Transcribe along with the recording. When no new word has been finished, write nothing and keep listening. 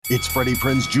It's Freddie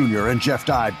Prinze Jr. and Jeff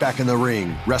Dye back in the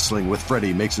ring. Wrestling with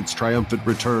Freddie makes its triumphant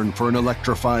return for an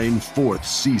electrifying 4th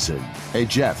season. Hey,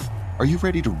 Jeff, are you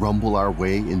ready to rumble our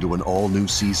way into an all-new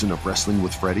season of Wrestling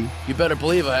with Freddie? You better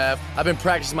believe I have. I've been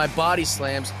practicing my body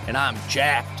slams, and I'm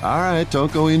jacked. All right,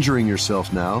 don't go injuring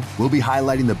yourself now. We'll be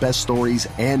highlighting the best stories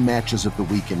and matches of the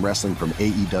week in wrestling from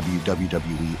AEW,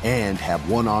 WWE, and have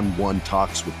one-on-one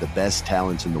talks with the best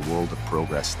talents in the world of pro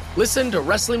wrestling. Listen to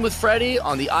Wrestling with Freddie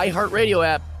on the iHeartRadio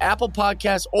app, Apple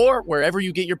Podcasts, or wherever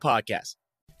you get your podcasts.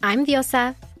 I'm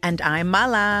Diosa. And I'm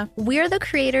Mala. We're the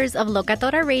creators of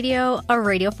Locatora Radio, a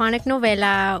radiophonic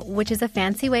novela, which is a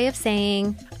fancy way of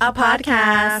saying a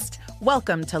podcast.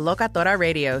 Welcome to Locatora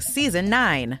Radio Season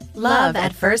 9. Love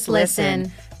at First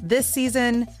Listen. This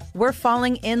season, we're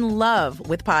falling in love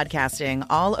with podcasting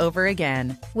all over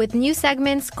again. With new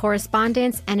segments,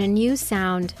 correspondence, and a new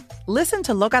sound. Listen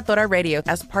to Locatora Radio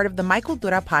as part of the My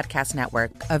Cultura Podcast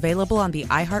Network. Available on the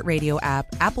iHeartRadio app,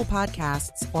 Apple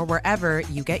Podcasts, or wherever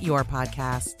you get your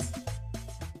podcasts.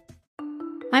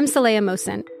 I'm Saleha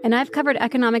Mohsen, and I've covered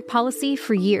economic policy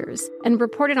for years and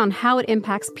reported on how it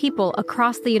impacts people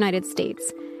across the United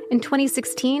States. In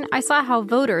 2016, I saw how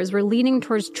voters were leaning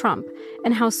towards Trump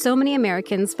and how so many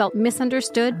Americans felt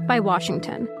misunderstood by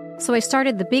Washington. So I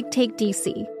started The Big Take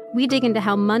DC. We dig into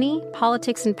how money,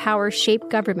 politics, and power shape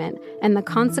government and the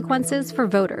consequences for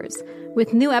voters.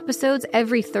 With new episodes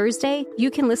every Thursday, you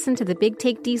can listen to The Big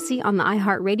Take DC on the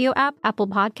iHeartRadio app, Apple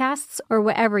Podcasts, or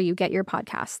wherever you get your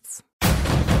podcasts.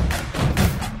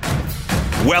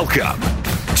 Welcome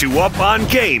to Up on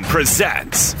Game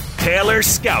presents Taylor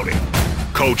Scouting.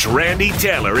 Coach Randy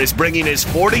Taylor is bringing his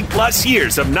 40-plus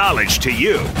years of knowledge to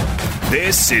you.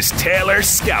 This is Taylor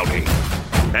Scouting.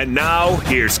 And now,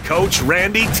 here's Coach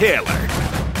Randy Taylor.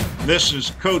 This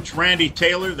is Coach Randy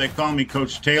Taylor. They call me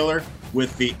Coach Taylor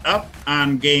with the Up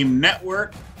on Game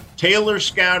Network Taylor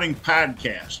Scouting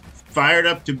Podcast. Fired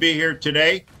up to be here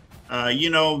today.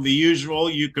 The usual.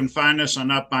 You can find us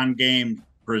on Up on Game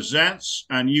Presents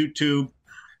on YouTube,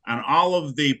 on all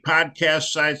of the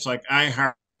podcast sites like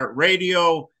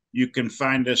iHeartRadio. You can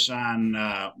find us on,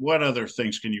 what other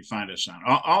things can you find us on?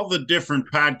 All the different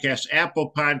podcasts,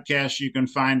 Apple Podcasts, you can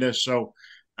find us. So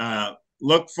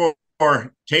look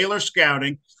for Taylor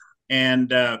Scouting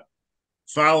and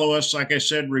follow us. Like I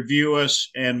said, review us,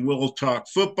 and we'll talk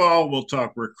football. We'll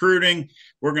talk recruiting.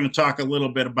 We're going to talk a little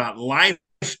bit about life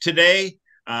today.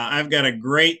 I've got a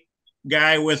great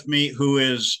guy with me who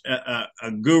is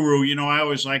a guru. I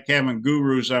always like having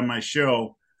gurus on my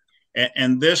show.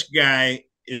 And this guy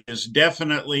is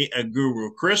definitely a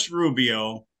guru. Chris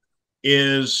Rubio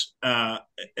is a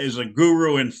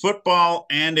guru in football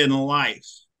and in life.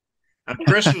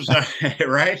 Chris was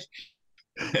right.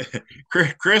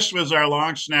 Chris was our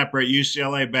long snapper at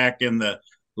UCLA back in the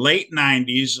late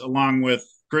 90s, along with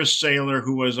Chris Saylor,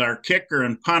 who was our kicker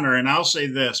and punter. And I'll say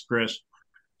this, Chris,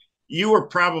 you were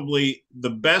probably the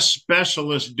best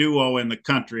specialist duo in the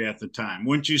country at the time.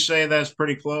 Wouldn't you say that's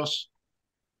pretty close?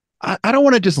 I don't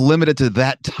want to just limit it to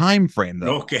that time frame,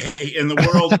 though. Okay, in the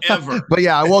world ever. But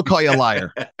yeah, I won't call you a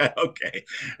liar. Okay,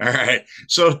 all right.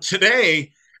 So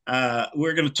today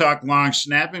we're going to talk long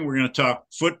snapping. We're going to talk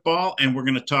football, and we're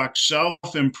going to talk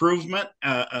self-improvement,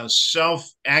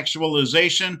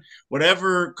 self-actualization,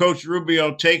 whatever Coach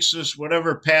Rubio takes us,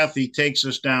 whatever path he takes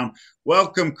us down.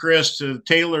 Welcome, Chris, to the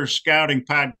Taylor Scouting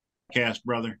Podcast,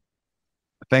 brother.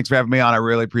 Thanks for having me on. I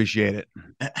really appreciate it.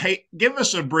 Hey, give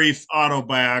us a brief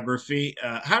autobiography.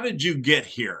 How did you get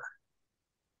here?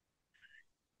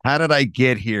 How did I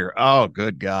get here? Oh,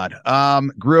 good God.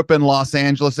 Grew up in Los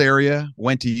Angeles area,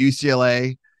 went to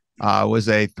UCLA, was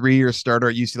a 3-year starter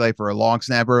at UCLA for a long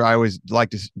snapper. I always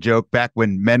like to joke back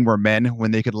when men were men,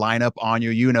 when they could line up on you.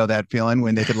 You know that feeling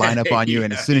when they could line up on you.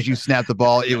 And as soon as you snapped the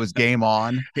ball, it was game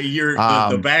on.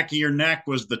 The back of your neck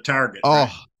was the target. Oh,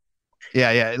 right?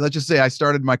 Yeah. Let's just say I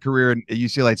started my career at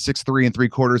UCLA at 6'3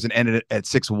 3/4 and ended it at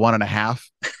 6'1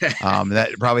 1/2.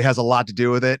 That probably has a lot to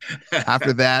do with it.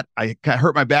 After that, I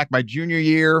hurt my back my junior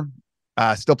year,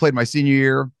 still played my senior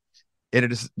year. It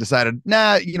just decided,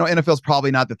 NFL is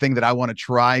probably not the thing that I want to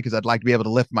try because I'd like to be able to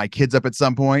lift my kids up at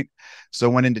some point. So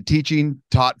went into teaching,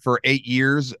 taught for 8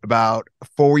 years. About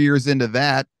 4 years into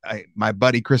that, my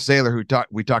buddy Chris Saylor, who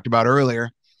we talked about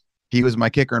earlier, he was my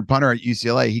kicker and punter at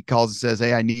UCLA. He calls and says,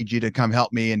 "Hey, I need you to come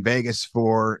help me in Vegas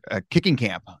for a kicking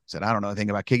camp." I said, "I don't know anything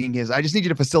about kicking camps. I just need you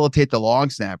to facilitate the long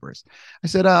snappers." I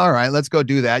said, "All right, let's go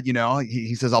do that."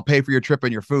 He says, "I'll pay for your trip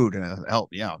and your food." And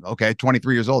okay,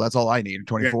 23 years old. That's all I need,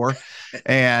 24.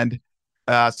 And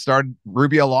started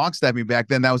Rubio long snapping back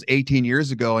then. That was 18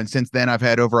 years ago. And since then, I've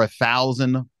had over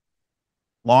 1,000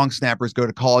 long snappers go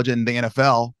to college and the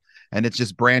NFL. And it's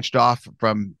just branched off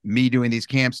from me doing these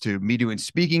camps to me doing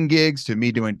speaking gigs, to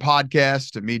me doing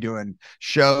podcasts, to me doing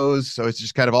shows. So it's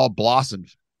just kind of all blossomed.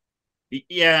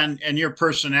 Yeah, and your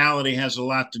personality has a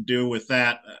lot to do with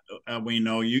that. We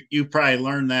know you probably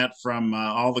learned that from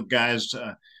all the guys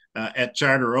at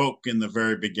Charter Oak in the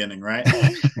very beginning, right?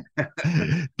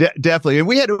 Definitely. And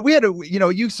we had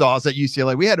a, you saw us at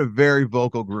UCLA. We had a very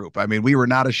vocal group. I mean, we were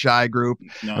not a shy group.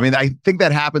 No. I mean, I think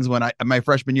that happens when my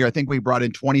freshman year, I think we brought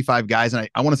in 25 guys, and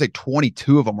I want to say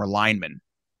 22 of them were linemen.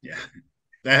 Yeah.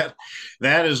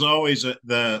 That is always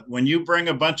when you bring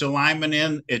a bunch of linemen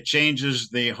in, it changes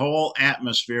the whole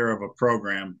atmosphere of a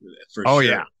program for sure.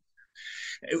 Yeah.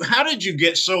 How did you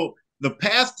get the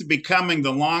path to becoming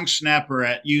the long snapper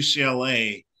at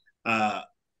UCLA?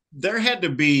 There had to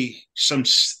be some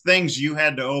things you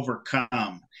had to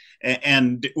overcome.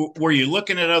 And were you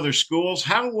looking at other schools?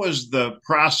 How was the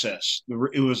process?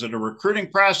 Was it a recruiting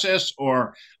process,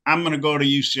 or I'm going to go to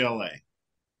UCLA?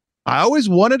 I always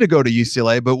wanted to go to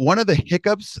UCLA, but one of the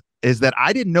hiccups is that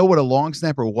I didn't know what a long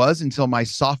snapper was until my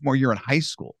sophomore year in high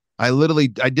school. I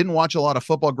didn't watch a lot of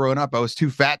football growing up. I was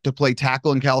too fat to play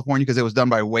tackle in California because it was done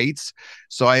by weights.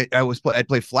 So I'd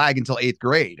play flag until 8th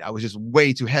grade. I was just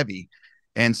way too heavy.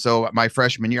 And so my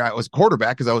freshman year, I was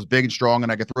quarterback because I was big and strong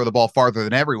and I could throw the ball farther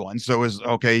than everyone. So it was,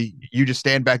 okay, you just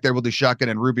stand back there, we'll do shotgun,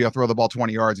 and Rubio throw the ball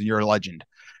 20 yards and you're a legend.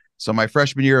 So my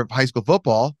freshman year of high school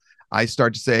football, I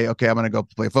start to say, okay, I'm going to go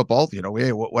play football,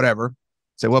 whatever.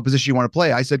 Say, what position you want to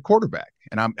play? I said quarterback.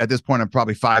 And at this point, I'm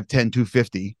probably 5'10",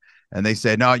 250. And they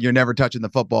said, no, you're never touching the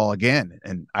football again.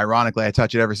 And ironically, I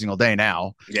touch it every single day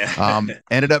now. Yeah.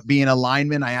 Ended up being a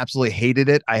lineman. I absolutely hated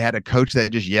it. I had a coach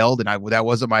that just yelled, and that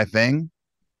wasn't my thing.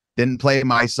 Didn't play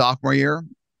my sophomore year.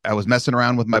 I was messing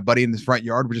around with my buddy in the front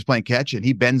yard. We're just playing catch, and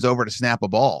he bends over to snap a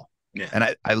ball. Yeah.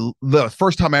 And the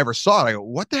first time I ever saw it, I go,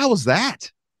 what the hell was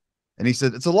that? And he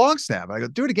said, it's a long snap. I go,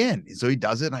 do it again. So he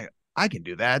does it. And I can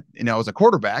do that. I was a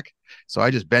quarterback. So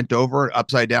I just bent over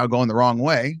upside down, going the wrong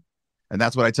way. And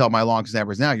that's what I tell my long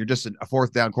snappers now. You're just a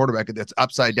 4th down quarterback that's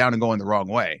upside down and going the wrong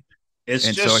way. So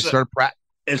I started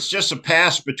it's just a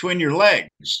pass between your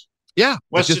legs. Yeah.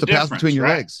 What's it's just the a pass between your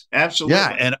legs. Absolutely.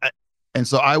 Yeah. And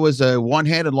so I was a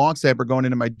one-handed long snapper going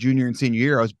into my junior and senior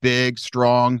year. I was big,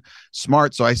 strong,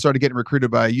 smart. So I started getting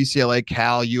recruited by UCLA,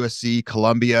 Cal, USC,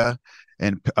 Columbia,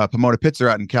 and Pomona Pitzer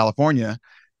out in California.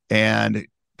 And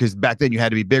because back then you had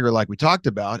to be bigger, like we talked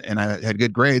about, and I had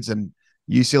good grades, and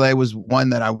UCLA was one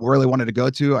that I really wanted to go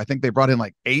to. I think they brought in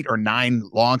like 8 or 9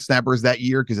 long snappers that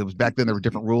year because it was back then there were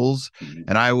different rules.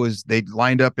 And they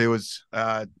lined up. It was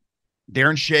Darren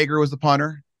Shager was the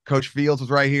punter. Coach Fields was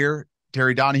right here.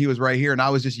 Terry Donahue was right here. And I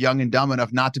was just young and dumb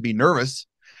enough not to be nervous.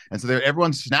 And so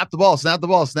everyone snapped the ball, snap the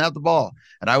ball, snap the ball.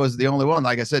 And I was the only one,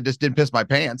 like I said, just didn't piss my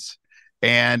pants.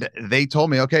 And they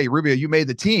told me, okay, Rubio, you made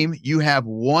the team. You have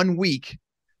 1 week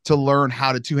to learn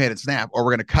how to two-handed snap, or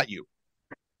we're going to cut you.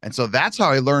 And so that's how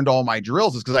I learned all my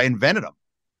drills, is because I invented them.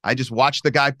 I just watched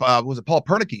the guy, was it Paul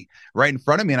Pernicke, right in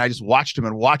front of me, and I just watched him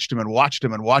and watched him and watched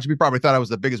him and watched him. He probably thought I was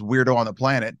the biggest weirdo on the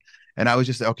planet. And I was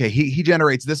just, okay, he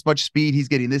generates this much speed. He's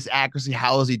getting this accuracy.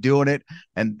 How is he doing it?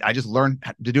 And I just learned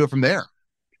to do it from there.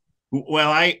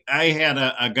 Well, I had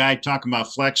a guy talking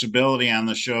about flexibility on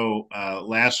the show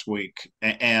last week,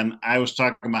 and I was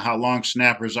talking about how long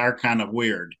snappers are kind of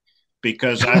weird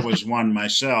because I was one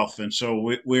myself, and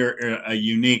so we're a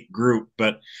unique group.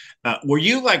 But were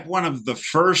you like one of the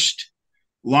first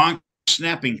long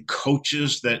snapping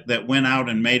coaches that went out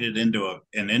and made it into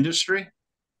an industry?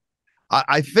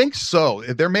 I think so.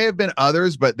 There may have been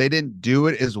others, but they didn't do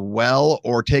it as well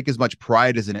or take as much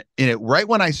pride as in it. Right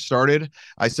when I started,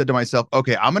 I said to myself,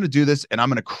 okay, I'm going to do this and I'm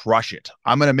going to crush it.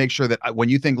 I'm going to make sure that when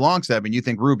you think long snapping, you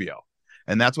think Rubio.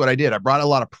 And that's what I did. I brought a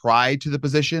lot of pride to the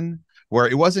position where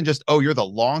it wasn't just, oh, you're the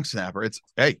long snapper. It's,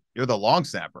 hey, you're the long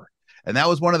snapper. And that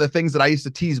was one of the things that I used to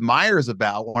tease Myers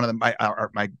about. One of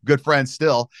my good friends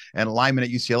still, and a lineman at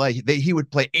UCLA, he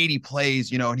would play 80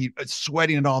 plays, and he was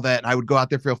sweating and all that. And I would go out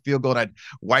there for a field goal and I'd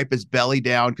wipe his belly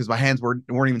down because my hands weren't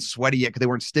even sweaty yet because they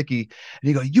weren't sticky. And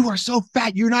he'd go, you are so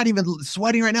fat. You're not even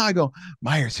sweating right now. I go,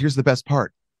 Myers, here's the best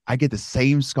part. I get the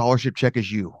same scholarship check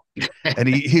as you. And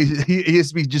he used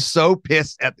to be just so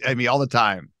pissed at me all the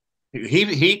time.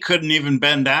 He couldn't even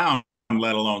bend down,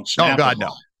 let alone snap. Oh God,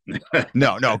 no.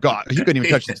 No, God, he couldn't even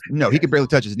touch he could barely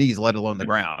touch his knees, let alone the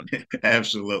ground.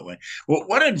 Absolutely. Well,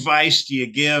 what advice do you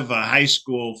give a high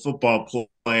school football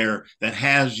player that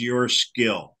has your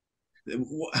skill?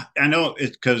 I know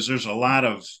it's because there's a lot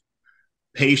of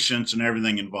patience and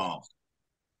everything involved.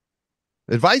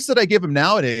 The advice that I give him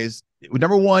nowadays,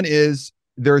 number one is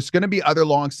there's going to be other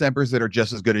long snappers that are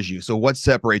just as good as you. So what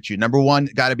separates you? Number one,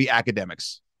 got to be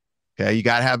academics. Okay. You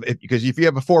got to have it, because if you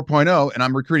have a 4.0 and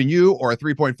I'm recruiting you, or a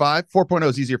 3.5, 4.0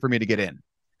 is easier for me to get in,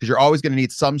 because you're always going to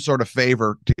need some sort of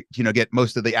favor to, get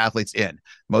most of the athletes in.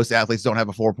 Most athletes don't have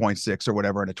a 4.6 or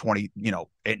whatever, and a 20,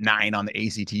 at 9 on the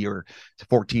ACT, or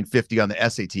 1450 on the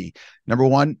SAT. Number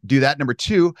one, do that. Number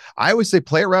two, I always say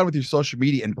play around with your social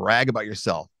media and brag about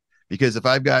yourself. Because if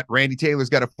I've got Randy Taylor's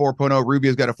got a 4.0,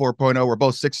 Rubio's got a 4.0, we're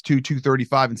both 6'2",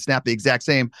 235, and snap the exact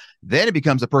same, then it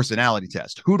becomes a personality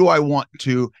test. Who do I want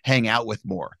to hang out with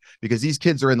more? Because these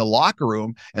kids are in the locker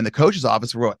room and the coach's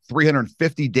office for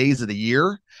 350 days of the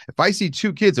year. If I see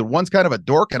two kids and one's kind of a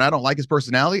dork and I don't like his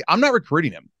personality, I'm not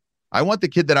recruiting him. I want the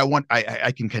kid that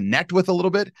I can connect with a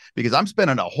little bit, because I'm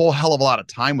spending a whole hell of a lot of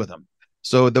time with him.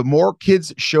 So the more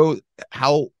kids show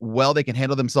how well they can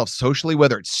handle themselves socially,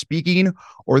 whether it's speaking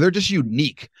or they're just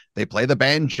unique, they play the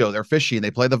banjo, they're fishing, they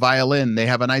play the violin, they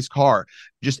have a nice car,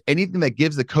 just anything that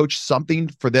gives the coach something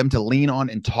for them to lean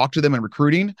on and talk to them in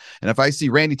recruiting. And if I see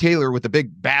Randy Taylor with a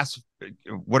big bass,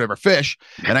 whatever fish,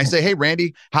 and I say, hey,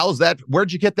 Randy, how's that?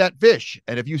 Where'd you get that fish?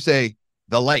 And if you say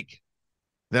the lake,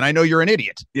 then I know you're an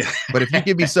idiot. Yeah. But if you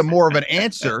give me some more of an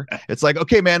answer, it's like,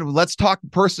 okay, man, let's talk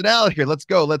personality here. Let's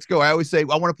go. I always say,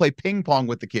 I want to play ping pong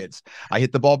with the kids. I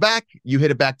hit the ball back, you hit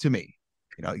it back to me.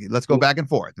 Let's go back and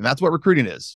forth. And that's what recruiting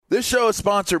is. This show is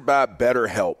sponsored by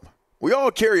BetterHelp. We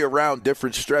all carry around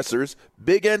different stressors,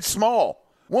 big and small.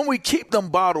 When we keep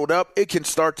them bottled up, it can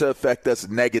start to affect us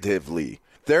negatively.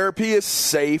 Therapy is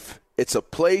safe. It's a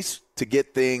place to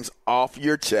get things off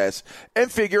your chest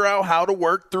and figure out how to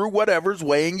work through whatever's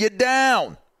weighing you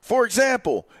down. For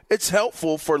example, it's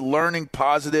helpful for learning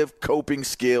positive coping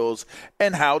skills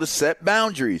and how to set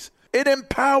boundaries. It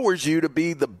empowers you to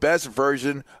be the best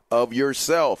version of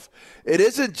yourself. It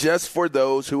isn't just for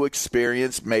those who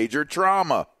experience major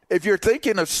trauma. If you're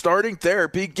thinking of starting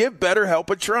therapy, give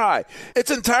BetterHelp a try. It's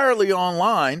entirely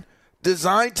online,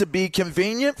 designed to be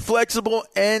convenient, flexible,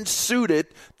 and suited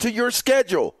to your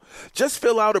schedule. Just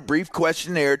fill out a brief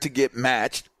questionnaire to get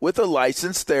matched with a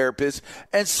licensed therapist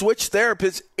and switch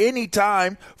therapists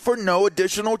anytime for no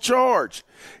additional charge.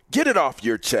 Get it off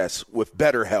your chest with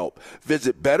BetterHelp.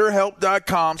 Visit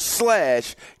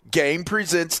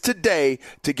BetterHelp.com/GamePresents today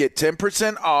to get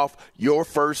 10% off your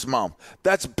first month.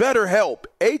 That's BetterHelp,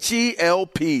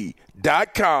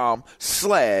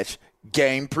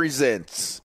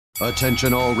 HELP.com/GamePresents.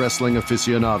 Attention all wrestling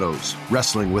aficionados.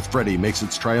 Wrestling with Freddie makes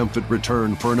its triumphant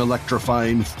return for an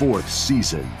electrifying 4th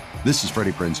season. This is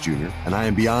Freddie Prinze Jr., and I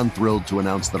am beyond thrilled to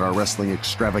announce that our wrestling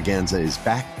extravaganza is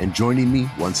back, and joining me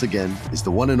once again is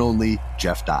the one and only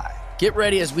Jeff Dye. Get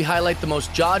ready as we highlight the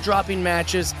most jaw-dropping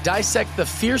matches, dissect the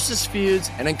fiercest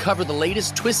feuds, and uncover the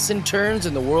latest twists and turns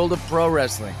in the world of pro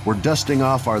wrestling. We're dusting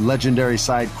off our legendary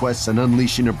side quests and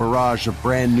unleashing a barrage of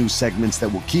brand new segments that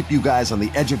will keep you guys on the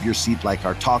edge of your seat, like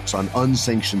our talks on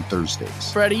Unsanctioned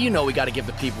Thursdays. Freddie, you know we got to give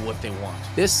the people what they want.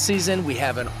 This season, we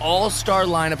have an all-star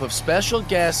lineup of special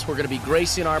guests who are going to be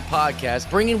gracing our podcast,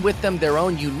 bringing with them their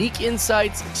own unique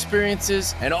insights,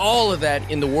 experiences, and all of that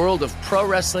in the world of pro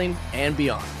wrestling and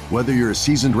beyond. Whether you're a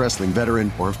seasoned wrestling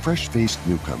veteran or a fresh-faced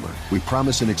newcomer, we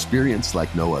promise an experience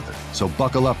like no other. So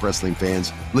buckle up, wrestling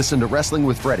fans. Listen to Wrestling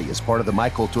with Freddie as part of the My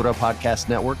Cultura Podcast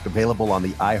Network, available on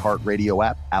the iHeartRadio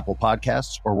app, Apple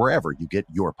Podcasts, or wherever you get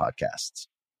your podcasts.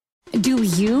 Do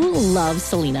you love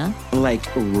Selena?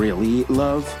 Like, really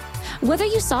love? Whether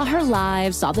you saw her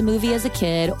live, saw the movie as a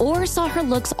kid, or saw her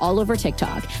looks all over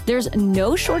TikTok, there's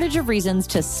no shortage of reasons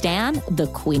to stan the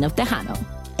Queen of Tejano.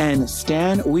 And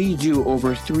Stan, we do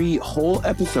over 3 whole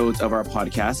episodes of our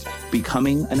podcast,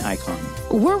 Becoming an Icon.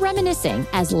 We're reminiscing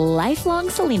as lifelong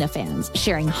Selena fans,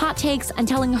 sharing hot takes and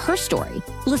telling her story.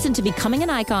 Listen to Becoming an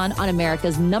Icon on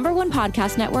America's #1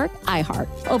 podcast network, iHeart.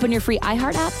 Open your free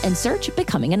iHeart app and search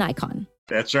Becoming an Icon.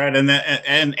 That's right.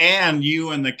 And you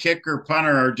and the kicker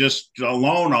punter are just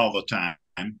alone all the time.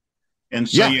 And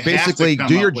so you basically have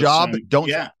to do your job. Do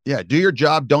your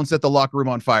job. Don't set the locker room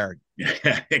on fire.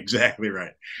 Yeah, exactly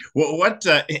right. Well, what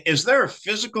is there a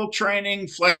physical training,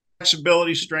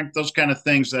 flexibility, strength, those kind of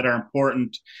things that are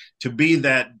important to be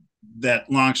that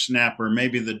long snapper,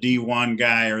 maybe the D1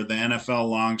 guy or the NFL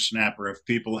long snapper, if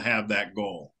people have that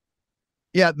goal?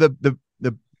 Yeah, the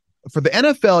for the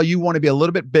NFL, you want to be a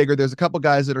little bit bigger. There's a couple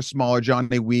guys that are smaller,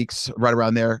 Johnny Weeks, right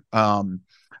around there.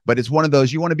 But it's one of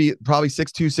those, you want to be probably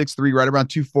 6'2", 6'3", right around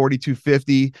 240,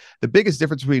 250. The biggest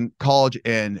difference between college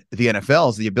and the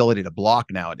NFL is the ability to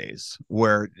block nowadays,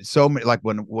 where so many, like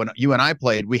when you and I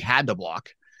played, we had to block.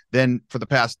 Then for the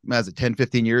past 10,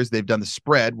 15 years, they've done the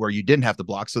spread where you didn't have to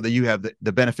block, so that you have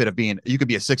the benefit of you could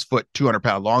be a 6 foot,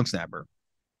 200-pound long snapper,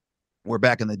 where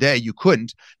back in the day you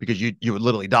couldn't, because you would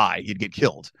literally die. You'd get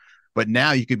killed. But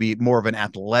now you could be more of an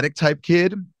athletic type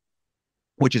kid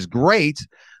which is great,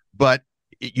 but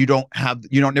you don't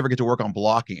never get to work on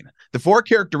blocking. The 4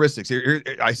 characteristics here,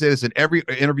 I say this in every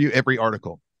interview, every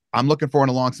article I'm looking for in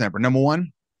a long snapper. Number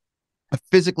 1, a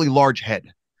physically large head.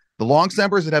 The long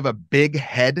snappers that have a big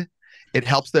head, it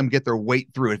helps them get their weight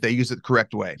through if they use it the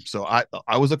correct way. So I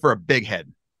always look for a big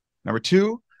head. Number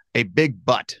 2, a big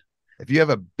butt. If you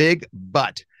have a big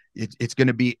butt, it's going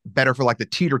to be better for like the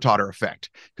teeter-totter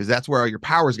effect, because that's where all your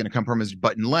power is going to come from, is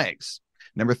butt and legs.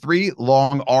 Number 3,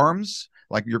 long arms.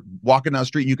 Like you're walking down the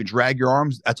street and you can drag your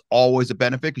arms. That's always a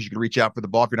benefit because you can reach out for the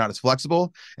ball if you're not as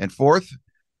flexible. And 4th,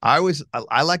 I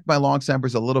like my long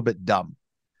snappers a little bit dumb.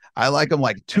 I like them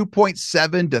like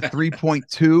 2.7 to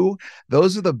 3.2.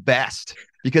 Those are the best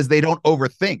because they don't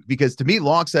overthink. Because to me,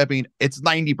 long snapping, it's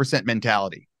 90%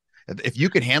 mentality. If you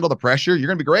can handle the pressure, you're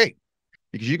going to be great,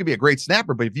 because you can be a great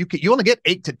snapper. But if you only get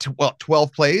 8 to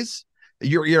 12 plays,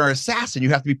 you're an assassin. You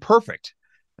have to be perfect.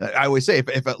 I always say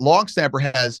if a long snapper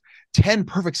has 10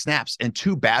 perfect snaps and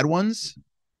 2 bad ones,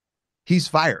 he's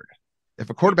fired.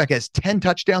 If a quarterback has 10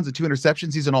 touchdowns and 2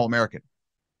 interceptions, he's an All-American.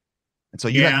 And so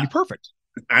you have to be perfect.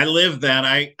 I lived that.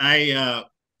 I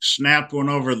snapped one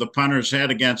over the punter's head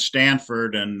against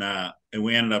Stanford, and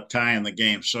we ended up tying the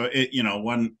game. So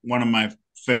one of my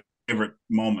favorite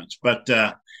moments. But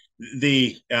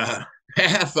the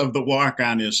path of the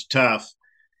walk-on is tough.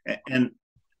 And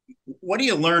what do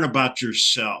you learn about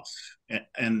yourself,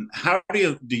 and how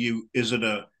do you is it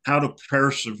how to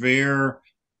persevere,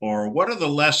 or what are the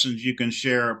lessons you can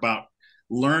share about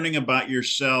learning about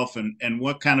yourself and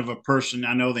what kind of a person?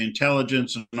 I know the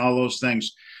intelligence and all those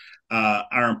things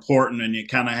are important, and you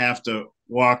kind of have to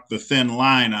walk the thin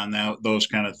line on those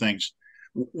kind of things.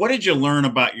 What did you learn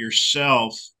about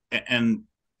yourself, and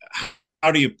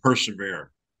how do you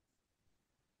persevere?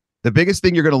 The biggest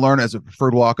thing you're going to learn as a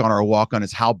preferred walk-on or a walk-on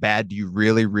is how bad do you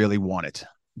really, really want it?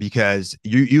 Because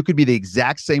you could be the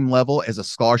exact same level as a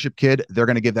scholarship kid. They're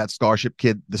going to give that scholarship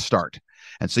kid the start.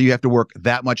 And so you have to work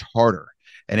that much harder.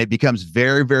 And it becomes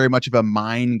very, very much of a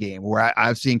mind game, where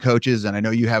I've seen coaches, and I know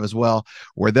you have as well,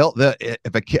 where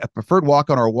if a preferred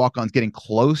walk-on or a walk-on is getting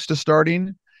close to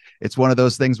starting, it's one of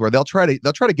those things where they'll try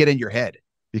to get in your head,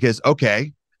 because,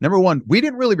 okay, number 1, we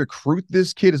didn't really recruit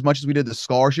this kid as much as we did the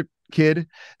scholarship kid.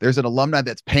 There's an alumni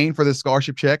that's paying for the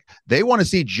scholarship check. They want to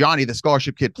see Johnny, the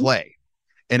scholarship kid, play.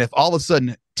 And if all of a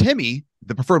sudden Timmy,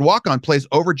 the preferred walk-on, plays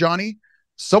over Johnny,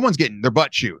 someone's getting their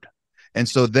butt chewed. And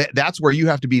so that's where you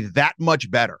have to be that much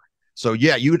better. So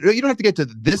yeah, you don't have to get to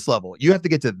this level. You have to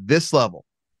get to this level.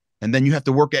 And then you have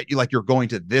to work at you like you're going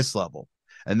to this level.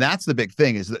 And that's the big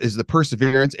thing, is the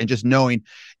perseverance, and just knowing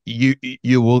you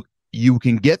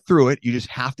can get through it. You just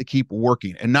have to keep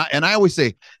working. And I always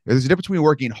say there's a difference between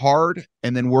working hard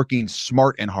and then working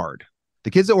smart and hard.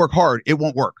 The kids that work hard, it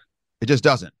won't work. It just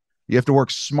doesn't. You have to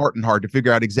work smart and hard to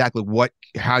figure out exactly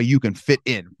how you can fit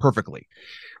in perfectly.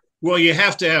 Well, you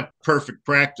have to have perfect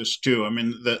practice too. I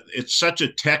mean, it's such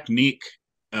a technique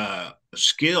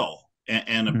skill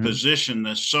and a position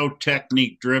that's so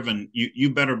technique driven.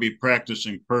 You better be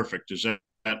practicing perfect. Is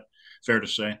that fair to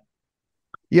say?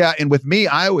 Yeah. And with me,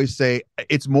 I always say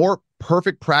it's more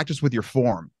perfect practice with your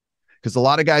form, because a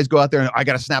lot of guys go out there and I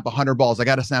got to snap 100 balls. I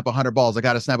got to snap 100 balls. I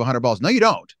got to snap 100 balls. No, you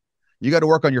don't. You got to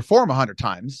work on your form 100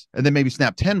 times and then maybe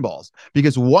snap 10 balls,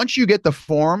 because once you get the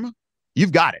form,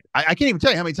 you've got it. I can't even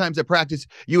tell you how many times at practice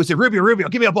you would say, Rubio,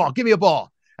 give me a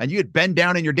ball. And you would bend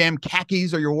down in your damn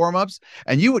khakis or your warm-ups,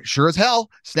 and you would sure as hell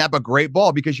snap a great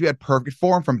ball because you had perfect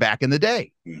form from back in the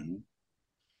day. Mm-hmm.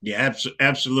 Yeah,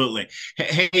 absolutely.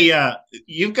 Hey,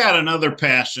 you've got another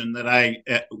passion that I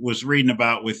was reading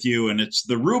about with you, and it's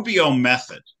the Rubio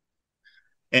method.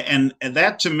 And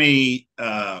that to me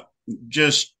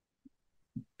just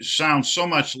sounds so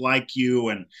much like you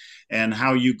and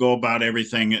how you go about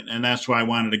everything. And that's why I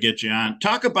wanted to get you on.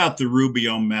 Talk about the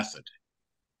Rubio method.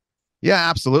 Yeah,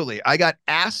 absolutely. I got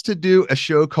asked to do a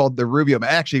show called the Rubio.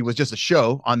 Actually, it was just a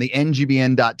show on the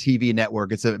NGBN.TV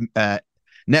network. It's a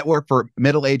network for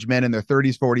middle-aged men in their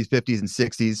 30s, 40s, 50s, and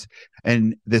 60s.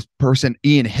 And this person,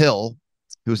 Ian Hill,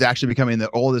 who's actually becoming the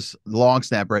oldest long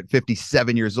snapper at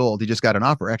 57 years old. He just got an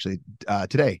offer actually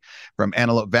today from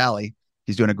Antelope Valley.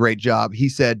 He's doing a great job. He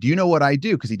said, do you know what I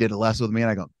do? Because he did a lesson with me. And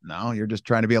I go, no, you're just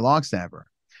trying to be a long snapper.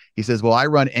 He says, well, I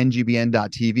run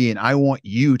NGBN.TV, and I want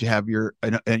you to have your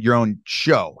own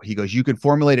show. He goes, you can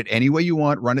formulate it any way you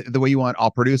want, run it the way you want.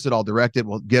 I'll produce it. I'll direct it.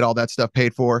 We'll get all that stuff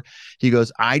paid for. He goes,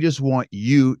 I just want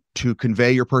you to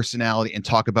convey your personality and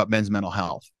talk about men's mental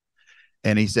health.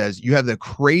 And he says, you have the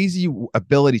crazy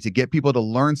ability to get people to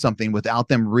learn something without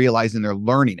them realizing they're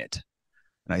learning it.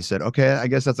 And I said, okay, I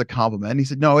guess that's a compliment. And he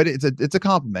said, no, it's a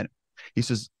compliment. He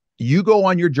says, you go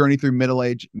on your journey through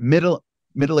middle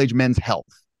middle-aged men's health.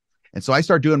 And so I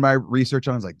started doing my research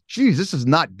and I was like, geez, this is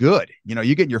not good. You know,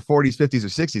 you get in your 40s, 50s, or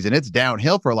 60s, and it's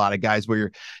downhill for a lot of guys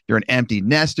where you're an empty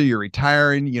nester, you're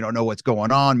retiring, you don't know what's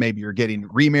going on. Maybe you're getting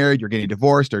remarried, you're getting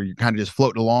divorced, or you're kind of just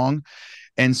floating along.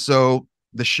 And so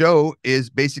the show is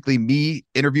basically me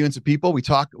interviewing some people. We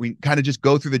kind of just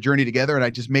go through the journey together, and I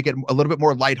just make it a little bit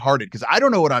more lighthearted because I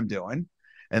don't know what I'm doing.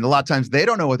 And a lot of times they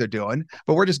don't know what they're doing,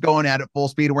 but we're just going at it full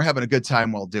speed and we're having a good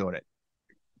time while doing it.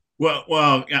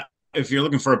 Well, if you're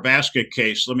looking for a basket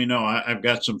case, let me know. I've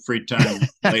got some free time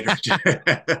later.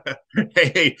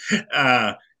 Hey,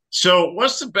 so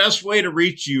what's the best way to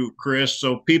reach you, Chris,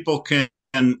 so people can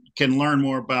learn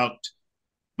more about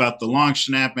the long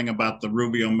snapping, about the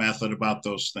Rubio method, about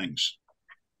those things?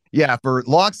 Yeah, for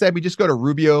long snapping, just go to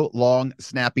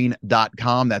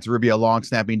rubiolongsnapping.com. That's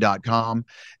rubiolongsnapping.com.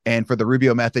 And for the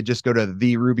Rubio method, just go to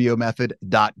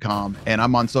therubiomethod.com. And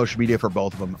I'm on social media for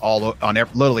both of them,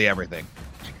 literally everything.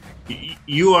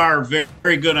 You are very,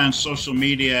 very good on social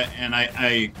media, and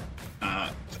I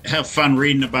have fun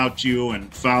reading about you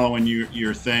and following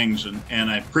your things,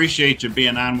 and I appreciate you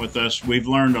being on with us. We've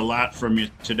learned a lot from you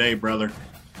today, brother.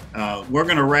 We're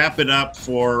going to wrap it up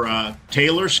for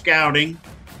Taylor Scouting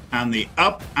on the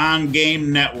Up On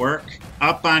Game Network.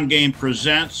 Up On Game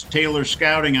presents Taylor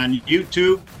Scouting on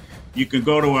YouTube. You can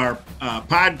go to our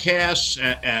podcasts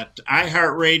at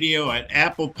iHeartRadio, at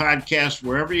Apple Podcasts,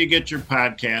 wherever you get your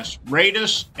podcasts. Rate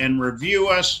us and review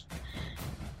us.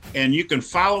 And you can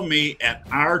follow me at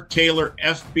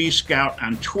rTaylorFB Scout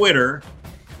on Twitter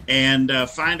and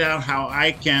find out how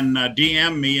I can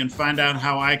DM me and find out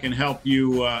how I can help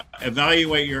you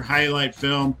evaluate your highlight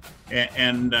film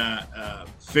and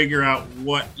figure out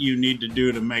what you need to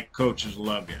do to make coaches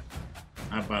love you.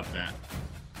 How about that?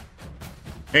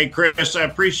 Hey, Chris, I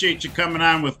appreciate you coming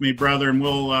on with me, brother, and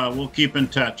we'll keep in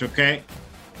touch, okay?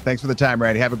 Thanks for the time,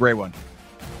 Randy. Have a great one.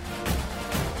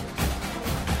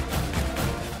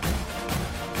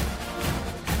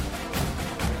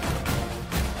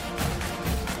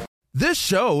 This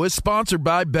show is sponsored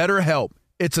by BetterHelp.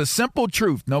 It's a simple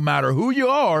truth. No matter who you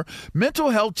are, mental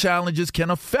health challenges can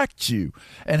affect you,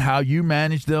 and how you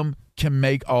manage them can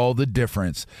make all the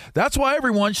difference. That's why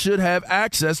everyone should have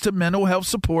access to mental health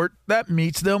support that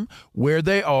meets them where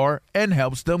they are and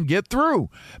helps them get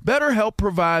through. BetterHelp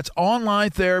provides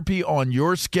online therapy on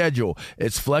your schedule.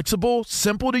 It's flexible,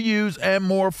 simple to use, and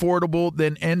more affordable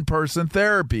than in-person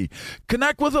therapy.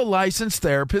 Connect with a licensed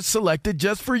therapist selected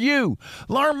just for you.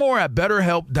 Learn more at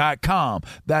BetterHelp.com.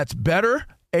 That's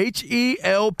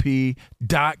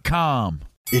BetterHelp.com.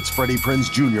 It's Freddie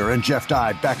Prinze Jr. and Jeff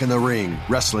Dye back in the ring.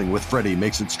 Wrestling with Freddie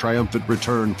makes its triumphant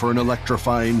return for an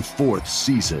electrifying 4th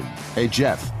season. Hey,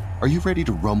 Jeff, are you ready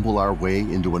to rumble our way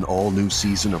into an all-new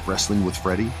season of Wrestling with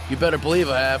Freddie? You better believe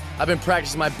I have. I've been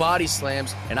practicing my body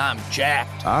slams, and I'm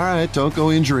jacked. All right, don't go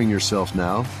injuring yourself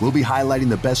now. We'll be highlighting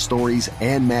the best stories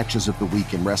and matches of the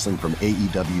week in wrestling from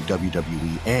AEW,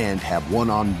 WWE, and have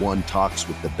one-on-one talks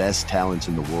with the best talents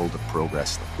in the world of pro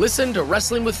wrestling. Listen to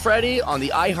Wrestling with Freddie on the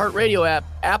iHeartRadio app,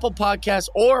 Apple Podcasts,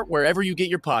 or wherever you get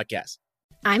your podcasts.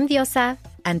 I'm Diosa.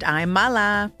 And I'm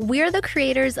Mala. We're the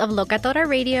creators of Locatora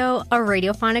Radio, a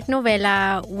radiophonic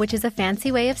novela, which is a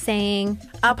fancy way of saying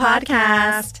a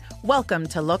podcast. Welcome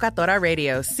to Locatora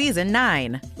Radio Season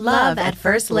 9. Love at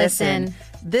First Listen.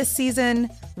 This season,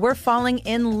 we're falling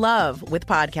in love with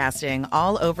podcasting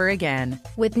all over again.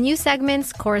 With new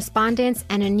segments, correspondence,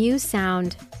 and a new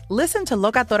sound. Listen to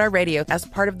Locatora Radio as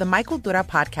part of the Michael Dura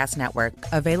Podcast Network,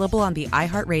 available on the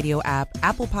iHeartRadio app,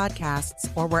 Apple Podcasts,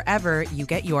 or wherever you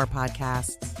get your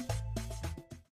podcasts.